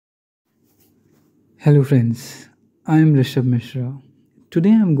Hello friends, I am Rishabh Mishra.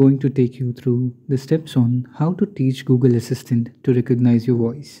 Today I am going to take you through the steps on how to teach Google Assistant to recognize your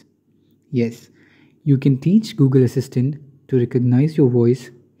voice. Yes, you can teach Google Assistant to recognize your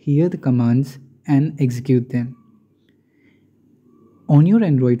voice, hear the commands and execute them. On your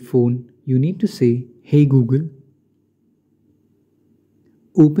Android phone, you need to say, "Hey Google,"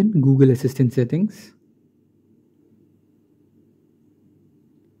 open Google Assistant settings,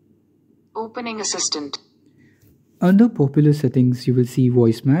 Opening Assistant. under popular settings you will see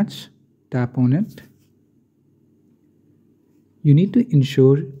voice match, tap on it. You need to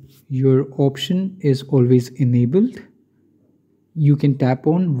ensure your option is always enabled. You can tap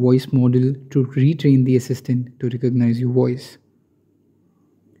on voice model to retrain the assistant to recognize your voice.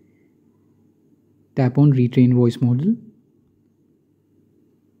 Tap on retrain voice model.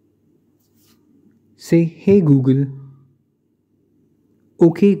 Say, "Hey Google,"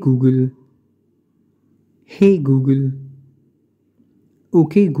 "Okay Google," "Hey Google,"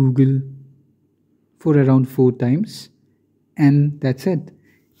 "Okay Google" for around 4 times, and that's it.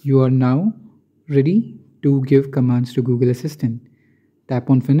 You are now ready to give commands to Google Assistant.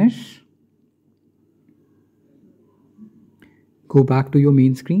 Tap on finish. Go back to your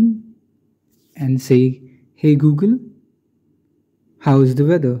main screen and say, "Hey Google, how's the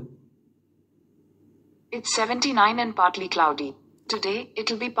weather?" It's 79 and partly cloudy. Today,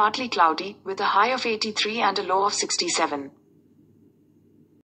 it'll be partly cloudy, with a high of 83 and a low of 67.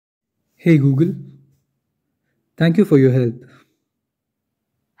 Hey Google, thank you for your help.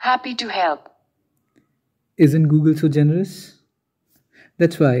 Happy to help. Isn't Google so generous?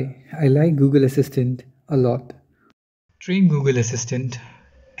 That's why I like Google Assistant a lot. Train Google Assistant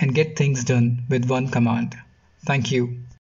and get things done with one command. Thank you.